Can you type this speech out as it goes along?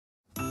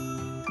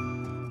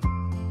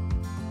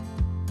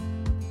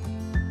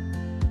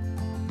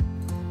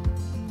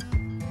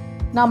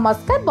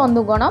नमस्कार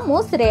बंधुगण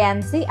मु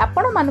श्रेयांशी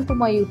आपण मानकु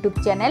मो यूट्यूब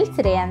चैनल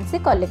श्रेयांसी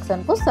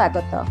कलेक्शन को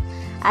स्वागत।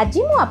 आज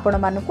मु आपण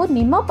मानकु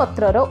नीम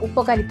पत्रर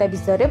उपकारिता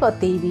विषय रे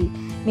बतेइबी।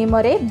 नीम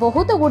रे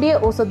बहुत गुड़िए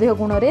औषधीय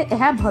गुण रे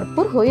यह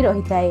भरपूर होई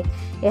रही थाए।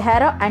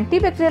 यार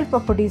एंटीबैक्टेरियल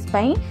प्रॉपर्टीज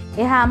पई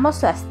यह आम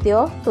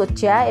स्वास्थ्य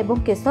त्वचा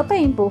एवं केश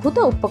पई बहुत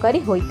उपकारी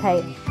होई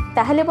थाए।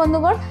 ताहले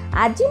बंधुगण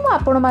आज मु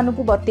आपण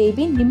मानकु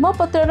बतेइबी नीम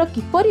पत्रर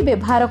किपरि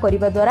व्यवहार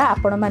करिबा द्वारा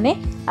आपण माने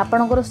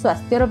आपणकर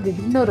स्वास्थ्यर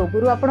विभिन्न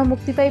रोगरु आपण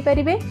मुक्ति पाई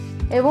परिबे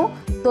एवं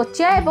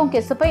त्वचा एवं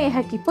केश पई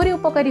यह किपरि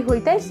उपकारी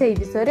होइताय सेही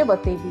विषय रे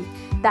बतेइबी।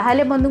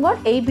 ताहले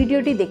बंधुगण एई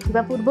वीडियोटी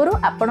देखिबा पूर्वरु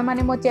आपण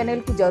माने मो चैनल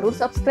को जरूर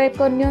सब्सक्राइब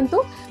करनियंतु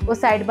और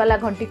साइड वाला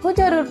घंटी को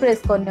जरूर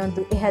प्रेस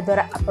करनियंतु। एहा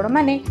द्वारा आपण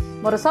माने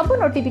मोर सब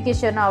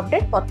नोटिफिकेशन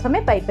अपडेट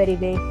प्रथमे पाई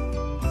परिबे।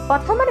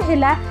 प्रथम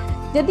हेला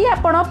जदि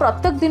आपण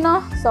प्रत्येक दिन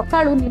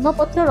सकाळू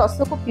नीमपत्र रस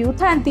को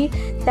पिउथांती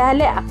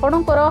ताहले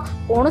आपणकर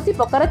कोनोसी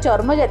प्रकार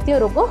चर्म जातीय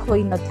रोग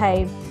होई न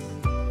थाए।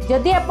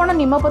 जदि आपण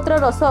नीमपत्र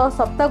रस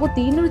सप्ताह को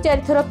 3 रु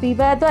 4 थर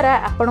पीवा द्वारा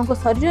आपण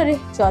शरीर में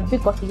चर्बी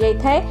कटि जाई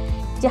थाए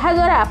जहा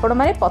द्वारा आपण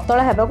माने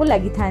पतला हेबा को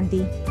लागि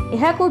थांती।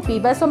 एहा को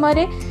पीवा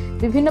समय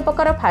विभिन्न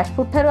प्रकार फास्ट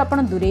फूड ठार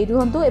आपण दूरे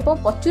रुहंतु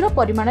एवं प्रचुर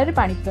परिमाण रे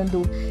पानी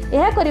पियंतु।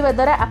 एहा करिवा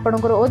द्वारा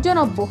आपणकर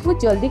ओजन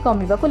बहुत जल्दी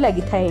कमिबा को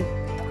लागि थाए।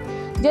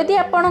 जदि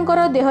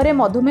आपणकर देहरे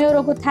मधुमेह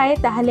रोग थाए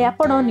ताहले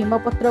आपण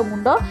नीमपत्र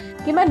गुंड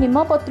किबा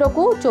नीमपत्र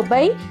को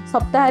चोबाई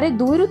सप्ताह रे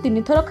 2 रु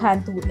 3 थर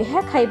खांतु।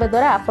 एहा खाइबा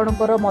द्वारा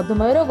आपणकर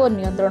मधुमेह रोग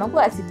नियंत्रण को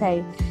आसी थाए।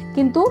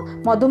 किंतु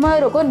मधुमेह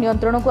रोग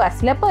नियंत्रण को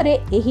आसिला परे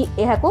एही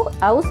एहा को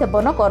आउ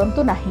सेवन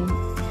करंतु नाही।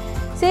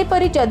 से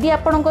परि जदि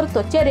आपणकर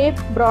त्वचा रे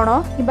व्रण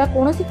किबा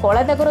कोनोसी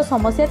कला दागर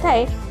समस्या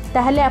थाए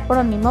ताहले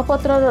आपण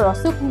नीमपत्र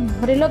रस को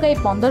मुहरे लगाई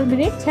 15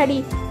 मिनिट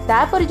छाड़ी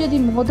तापर जदि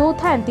मुह धो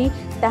थांती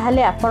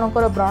ताहले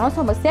आपणकर व्रण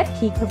समस्या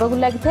ठीक हेबाकु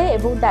लागि थाए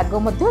एवं दाग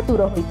मध्ये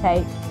दूर होई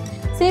थाए।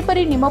 से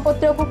परि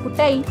नीमपत्र को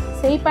फुटाई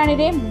सेही पानी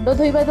रे मुंड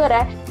धोइबा द्वारा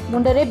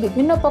मुंड रे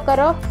विभिन्न प्रकार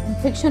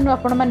इन्फेक्शन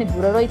आपण माने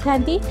दूर रही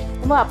थांती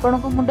एवं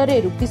आपणक मुंड रे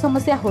रुपी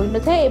समस्या होई न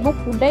थाए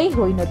एवं कुंडाई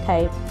होई न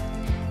थाए।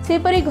 से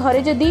परि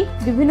घरे जदि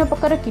विभिन्न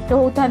प्रकार कीट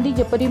होतांती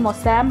जेपरि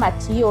मशा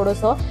माछी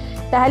ओडस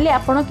ताहले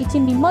आपण किछि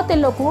नीम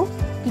तेल को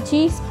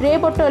किछि स्प्रे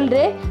बोतल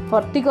रे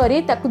भर्ती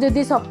करी ताकु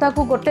जदि सप्ताह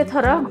को गोटे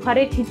थर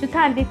घरे छिंचु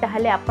थांती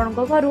ताहले आपणक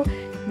घरु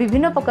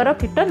विभिन्न प्रकार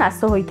कीट नाश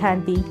होई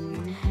थांती।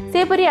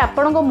 से परि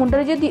आपणक मुंड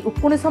रे जदि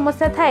उकुणी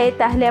समस्या थाए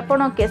ताहले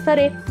आपण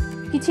केसरे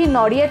किछि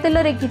नड़िया तेल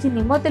रे किछि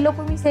नीम तेल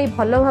को मिसाई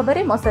भल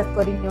भाबरे मसाज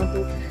करि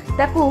नियंतु।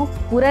 ताकू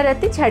पूरा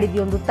राति छाड़ी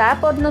दियंतु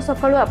तापर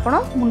सकाळु आपण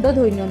मुंड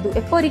धोई नियंतु।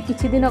 एपरि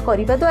किछि दिन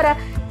करिबा द्वारा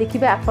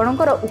देखिबे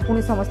आपणकर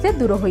उकुणी समस्या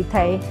दूर होई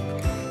थाए।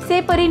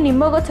 से परि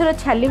नीम गछर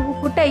छाली को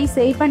फुटाई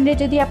सेही पानी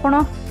जदि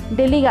आपण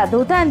डेली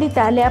गाधौथांती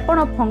ताहले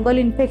आपण फंगल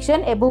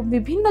इन्फेक्शन एवं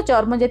विभिन्न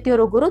चर्म जातीय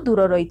रोगरु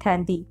दूर रही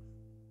थांती।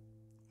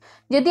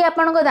 जदि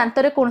आपणक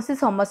दांतरे कोनोसी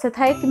समस्या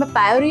थाए किबा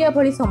पायोरिया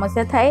भली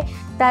समस्या थाए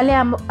ताले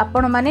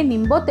आपण माने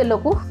निम्ब तेल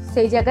को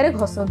सेही जगह रे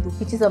घसंतु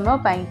किछि समय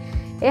पई।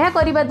 एहा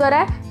करिबा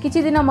द्वारा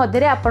किछि दिन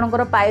मध्यरे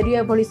आपणकर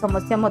पायोरिया भली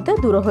समस्या मध्ये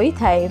दूर होई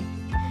थाए।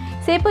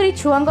 से परि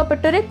छुआंग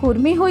पेटरे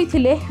कुर्मी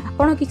होइथिले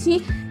आपण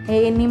किछि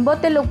निम्ब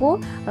तेल को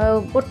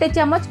गोटे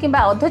चामच किबा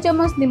आधा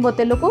चामच निम्ब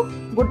तेल को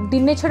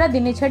दिने छड़ा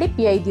दिने छाड़ी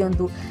पियाई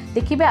दियंतु।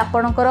 देखिबे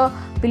आपणकर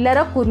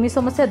पिलार कुर्मी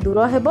समस्या दूर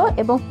हेबो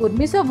एवं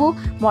कुर्मी सबु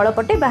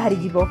मळपटे बाहरी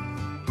जिवो।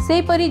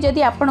 से परि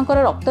जदि आपणकर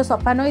रक्त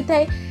सफा न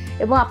होइथाय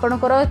एवं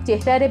आपणकर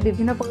चेहरा रे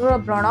विभिन्न प्रकार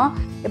व्रण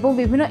एवं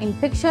विभिन्न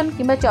इन्फेक्शन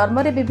किबा चर्म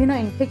रे विभिन्न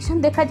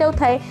इन्फेक्शन देखा जाउ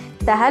थाए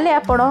ताहाले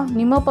आपण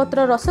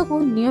नीमपत्र रस को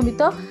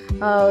नियमित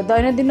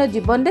दैनंदिन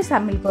जीवन रे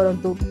शामिल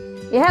करंतु।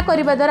 यह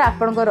करिबा द्वारा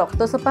आपणकर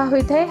रक्त सफा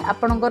होइथाय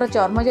आपणकर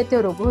चर्म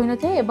जातीय रोग होई न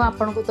थाए एवं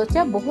आपणकर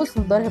त्वचा बहुत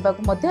सुंदर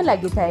हेबाकु मध्य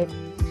लागि थाए।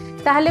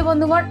 ताहले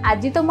बंधुगण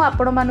आज तो मु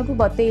आपण मानकु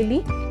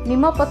बतेइली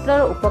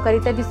नीमपत्रर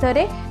उपकारिता विषय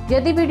रे।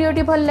 जदि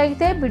वीडियोटी भल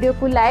लागिते वीडियो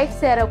को लाइक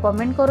शेयर और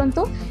कमेंट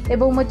करंतु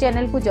एवं मो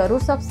चैनल को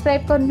जरूर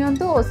सब्सक्राइब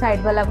करनियंतु और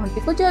साइड वाला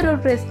घंटी को जरूर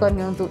प्रेस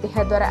करनियंतु।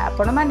 एहा द्वारा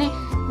आपण माने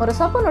मोर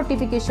सब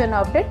नोटिफिकेशन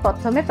अपडेट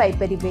प्रथमे पाई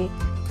परिबे।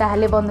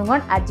 ताहले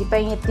बंधुगण आज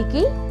पई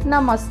एतिकी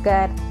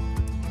नमस्कार।